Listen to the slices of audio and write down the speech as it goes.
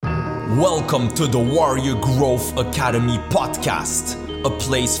Welcome to the Warrior Growth Academy podcast, a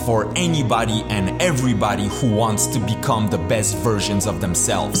place for anybody and everybody who wants to become the best versions of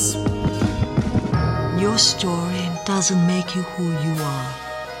themselves. Your story doesn't make you who you are.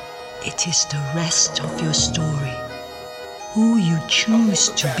 It is the rest of your story, who you choose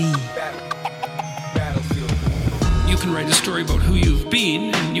to be. You can write a story about who you've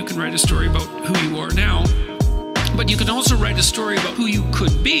been, and you can write a story about who you are now, but you can also write a story about who you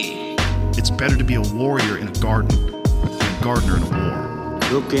could be. It's better to be a warrior in a garden than a gardener in a war.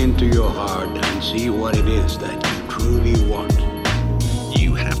 Look into your heart and see what it is that you truly want.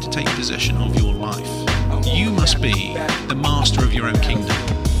 You have to take possession of your life. You must be the master of your own kingdom.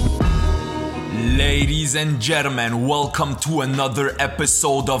 Ladies and gentlemen, welcome to another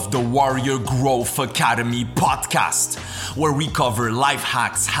episode of the Warrior Growth Academy podcast, where we cover life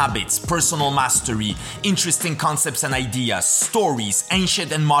hacks, habits, personal mastery, interesting concepts and ideas, stories,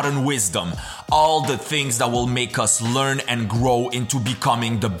 ancient and modern wisdom, all the things that will make us learn and grow into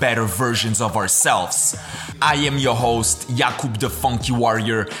becoming the better versions of ourselves. I am your host, Jakub the Funky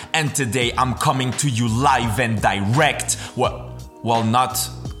Warrior, and today I'm coming to you live and direct. Well, not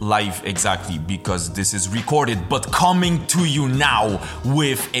live exactly because this is recorded, but coming to you now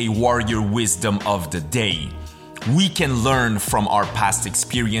with a warrior wisdom of the day. We can learn from our past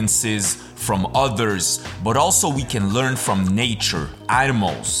experiences, from others, but also we can learn from nature,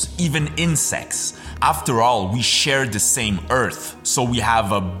 animals, even insects. After all, we share the same earth, so we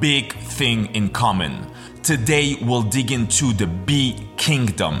have a big thing in common. Today, we'll dig into the bee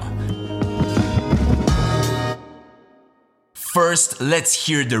kingdom. First, let's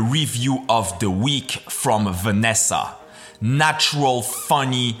hear the review of the week from Vanessa. Natural,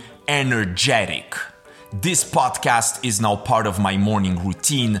 funny, energetic. This podcast is now part of my morning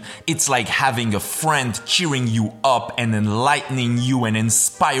routine. It's like having a friend cheering you up and enlightening you and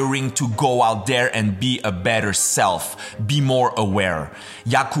inspiring to go out there and be a better self. Be more aware.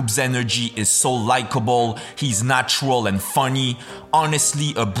 Jakub's energy is so likable. He's natural and funny.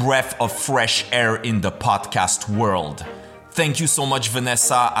 Honestly, a breath of fresh air in the podcast world. Thank you so much,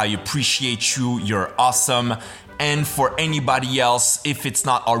 Vanessa. I appreciate you. You're awesome. And for anybody else, if it's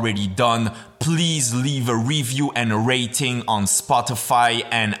not already done, please leave a review and a rating on Spotify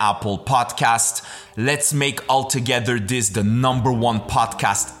and Apple Podcast. Let's make altogether this the #1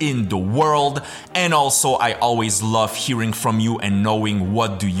 podcast in the world. And also, I always love hearing from you and knowing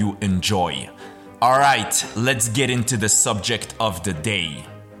what do you enjoy. All right, let's get into the subject of the day.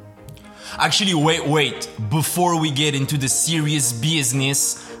 Actually, wait. Before we get into the serious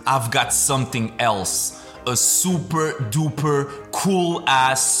business, I've got something else. A super duper cool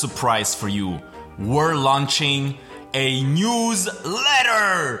ass surprise for you. We're launching a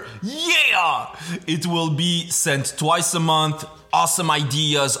newsletter. Yeah! It will be sent twice a month. Awesome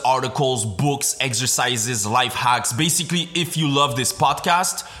ideas, articles, books, exercises, life hacks. Basically, if you love this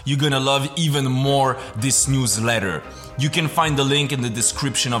podcast, you're gonna love even more this newsletter. You can find the link in the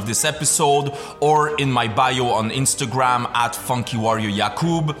description of this episode or in my bio on Instagram at Funky Warrior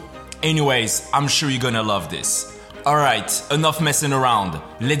Jakub. Anyways, I'm sure you're gonna love this. Alright, enough messing around.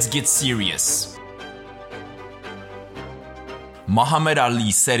 Let's get serious. Muhammad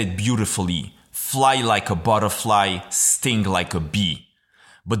Ali said it beautifully. Fly like a butterfly, sting like a bee.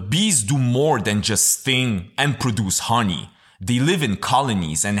 But bees do more than just sting and produce honey. They live in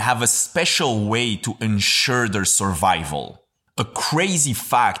colonies and have a special way to ensure their survival. A crazy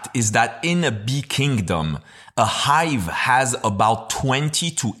fact is that in a bee kingdom, a hive has about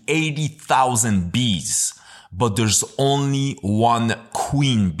 20 to 80,000 bees, but there's only one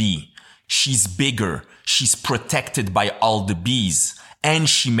queen bee. She's bigger, she's protected by all the bees, and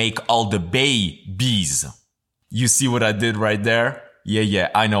she make all the bees. You see what I did right there? Yeah,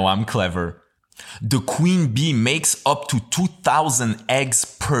 I know I'm clever. The queen bee makes up to 2,000 eggs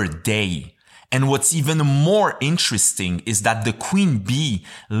per day. And what's even more interesting is that the queen bee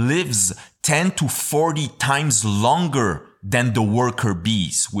lives 10 to 40 times longer than the worker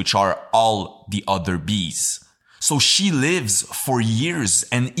bees, which are all the other bees. So she lives for years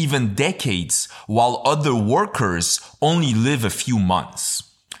and even decades, while other workers only live a few months.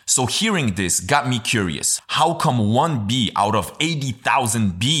 So hearing this got me curious. How come one bee out of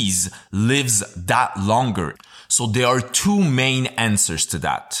 80,000 bees lives that longer? So there are two main answers to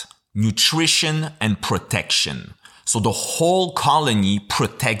that. Nutrition and protection. So the whole colony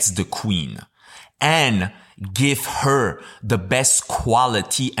protects the queen and give her the best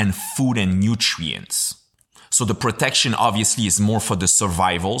quality and food and nutrients. So the protection obviously is more for the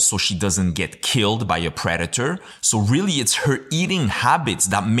survival, so she doesn't get killed by a predator. So really it's her eating habits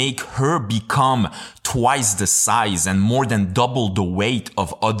that make her become twice the size and more than double the weight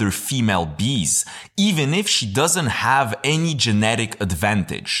of other female bees, even if she doesn't have any genetic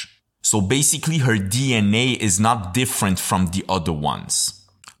advantage. So basically her DNA is not different from the other ones.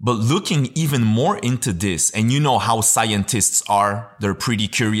 But looking even more into this, and you know how scientists are, they're pretty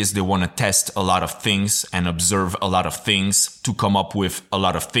curious, they want to test a lot of things and observe a lot of things to come up with a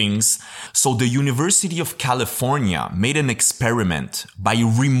lot of things. So the University of California made an experiment by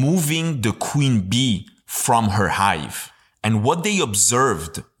removing the queen bee from her hive. And what they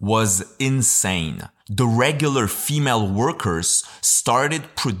observed was insane. The regular female workers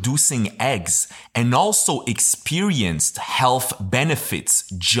started producing eggs and also experienced health benefits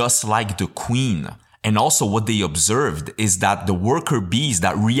just like the queen. And also what they observed is that the worker bees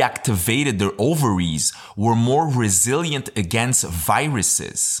that reactivated their ovaries were more resilient against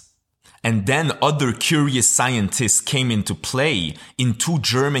viruses. And then other curious scientists came into play in 2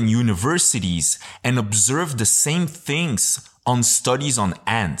 German universities and observed the same things on studies on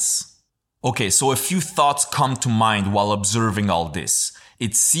ants. Okay, so a few thoughts come to mind while observing all this.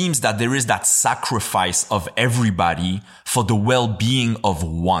 It seems that there is that sacrifice of everybody for the well-being of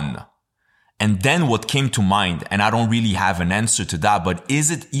one. And then what came to mind, and I don't really have an answer to that, but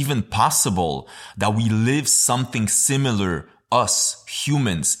is it even possible that we live something similar, us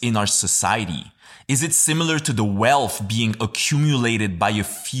humans, in our society? Is it similar to the wealth being accumulated by a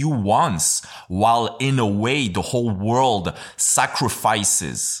few ones, while in a way the whole world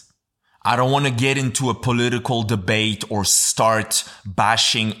sacrifices? I don't want to get into a political debate or start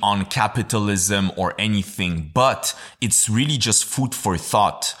bashing on capitalism or anything, but it's really just food for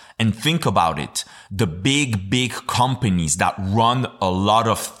thought. And think about it. The big companies that run a lot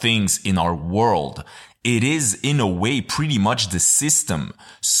of things in our world, it is in a way pretty much the system.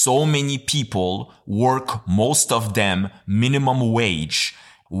 So many people work, most of them minimum wage,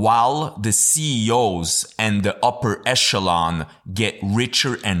 while the CEOs and the upper echelon get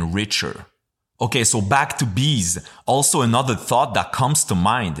richer and richer. Okay, so back to bees. Also another thought that comes to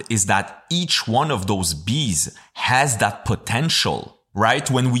mind is that each one of those bees has that potential,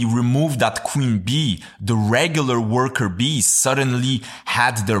 right? When we remove that queen bee, the regular worker bees suddenly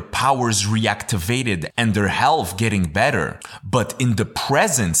had their powers reactivated and their health getting better. But in the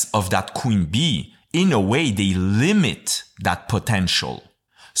presence of that queen bee, in a way, they limit that potential.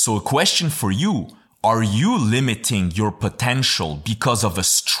 So a question for you, are you limiting your potential because of a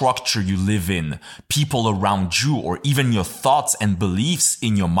structure you live in, people around you, or even your thoughts and beliefs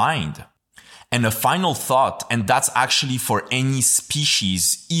in your mind? And a final thought, and that's actually for any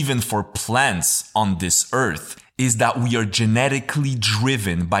species, even for plants on this earth, is that we are genetically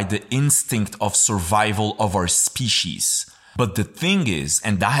driven by the instinct of survival of our species. But the thing is,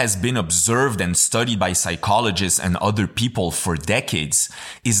 and that has been observed and studied by psychologists and other people for decades,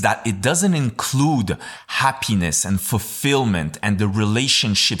 is that it doesn't include happiness and fulfillment and the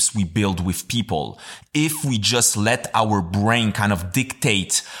relationships we build with people. If we just let our brain kind of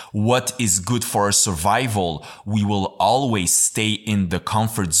dictate what is good for our survival, we will always stay in the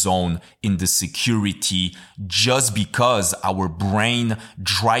comfort zone, in the security, just because our brain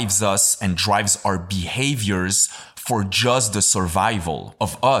drives us and drives our behaviors for just the survival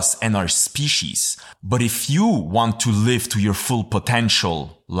of us and our species. But if you want to live to your full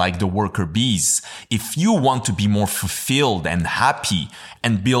potential, like the worker bees, if you want to be more fulfilled and happy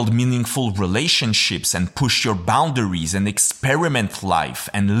and build meaningful relationships and push your boundaries and experiment life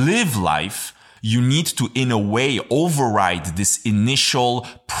and live life, you need to, in a way, override this initial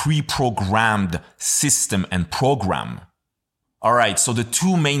pre-programmed system and program. Alright, so the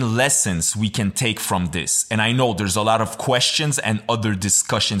 2 main lessons we can take from this, and I know there's a lot of questions and other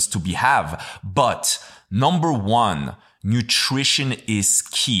discussions to be had, but number 1, nutrition is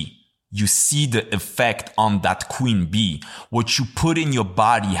key. You see the effect on that queen bee. What you put in your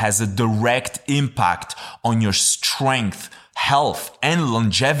body has a direct impact on your strength, health, and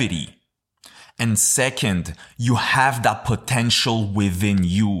longevity. And second, you have that potential within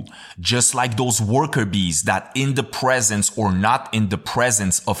you. Just like those worker bees that in the presence or not in the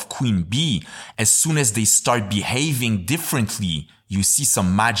presence of queen bee, as soon as they start behaving differently, you see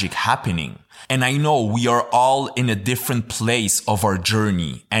some magic happening. And I know we are all in a different place of our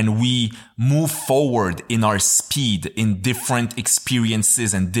journey and we move forward in our speed in different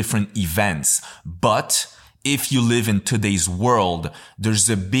experiences and different events. But if you live in today's world, there's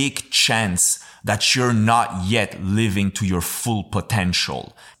a big chance that you're not yet living to your full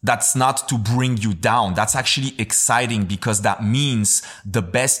potential. That's not to bring you down. That's actually exciting because that means the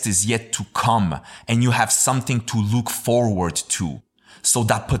best is yet to come and you have something to look forward to. So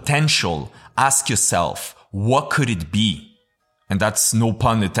that potential, ask yourself, what could it be? And that's no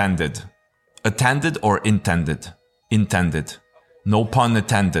pun intended. Attended or intended? Intended. No pun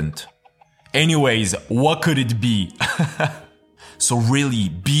intended. Anyways, what could it be? So really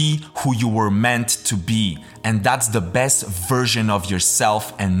be who you were meant to be. And that's the best version of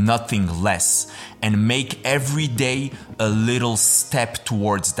yourself and nothing less. And make every day a little step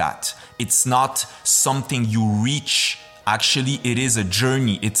towards that. It's not something you reach. Actually, it is a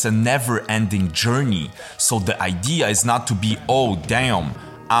journey. It's a never-ending journey. So the idea is not to be, oh damn,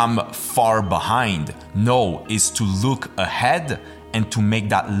 I'm far behind. No, is to look ahead and to make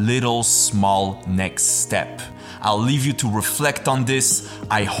that little small next step. I'll leave you to reflect on this.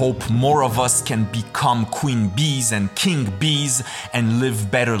 I hope more of us can become queen bees and king bees and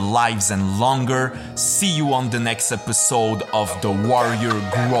live better lives and longer. See you on the next episode of the Warrior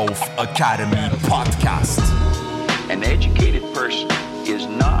Growth Academy podcast. An educated person is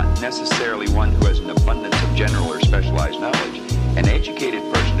not necessarily one who has an abundance of general or specialized knowledge. An educated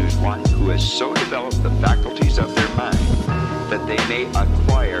person is one who has so developed the faculties of their mind that they may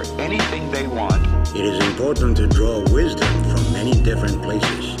acquire anything they want. It is important to draw wisdom from many different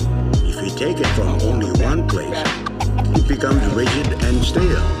places. If you take it from only one place, it becomes rigid and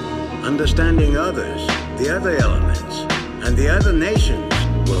stale. Understanding others, the other elements, and the other nations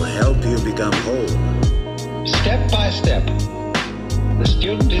will help you become whole. Step by step, the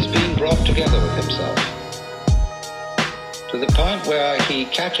student is being brought together with himself to the point where he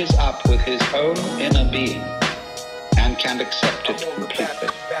catches up with his own inner being and can accept it completely.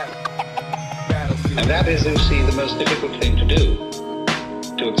 And that is, you see, the most difficult thing to do,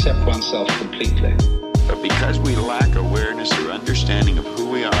 to accept oneself completely. But because we lack awareness or understanding of who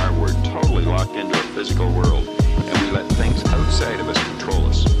we are, we're totally locked into a physical world, and we let things outside of us control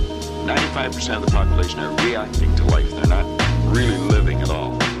us. 95% of the population are reacting to life. They're not really living at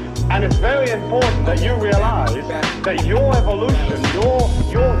all. And it's very important that you realize that your evolution, your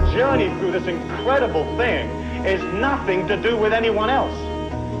journey through this incredible thing is nothing to do with anyone else.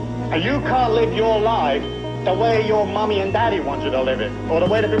 And you can't live your life the way your mommy and daddy want you to live it, or the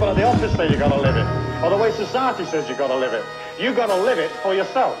way the people at the office say you gotta live it, or the way society says you gotta live it. You gotta live it for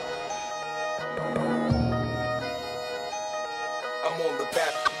yourself. I'm on the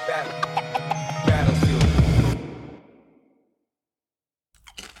battlefield.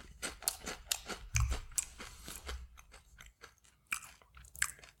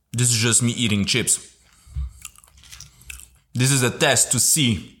 This is just me eating chips. This is a test to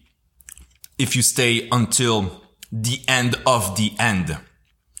see if you stay until the end of the end.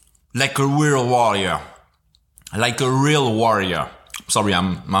 Like a real warrior. Like a real warrior. Sorry,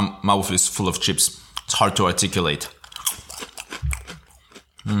 my mouth is full of chips. It's hard to articulate.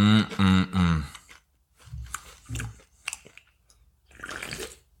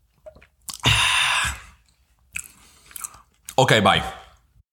 Okay, bye.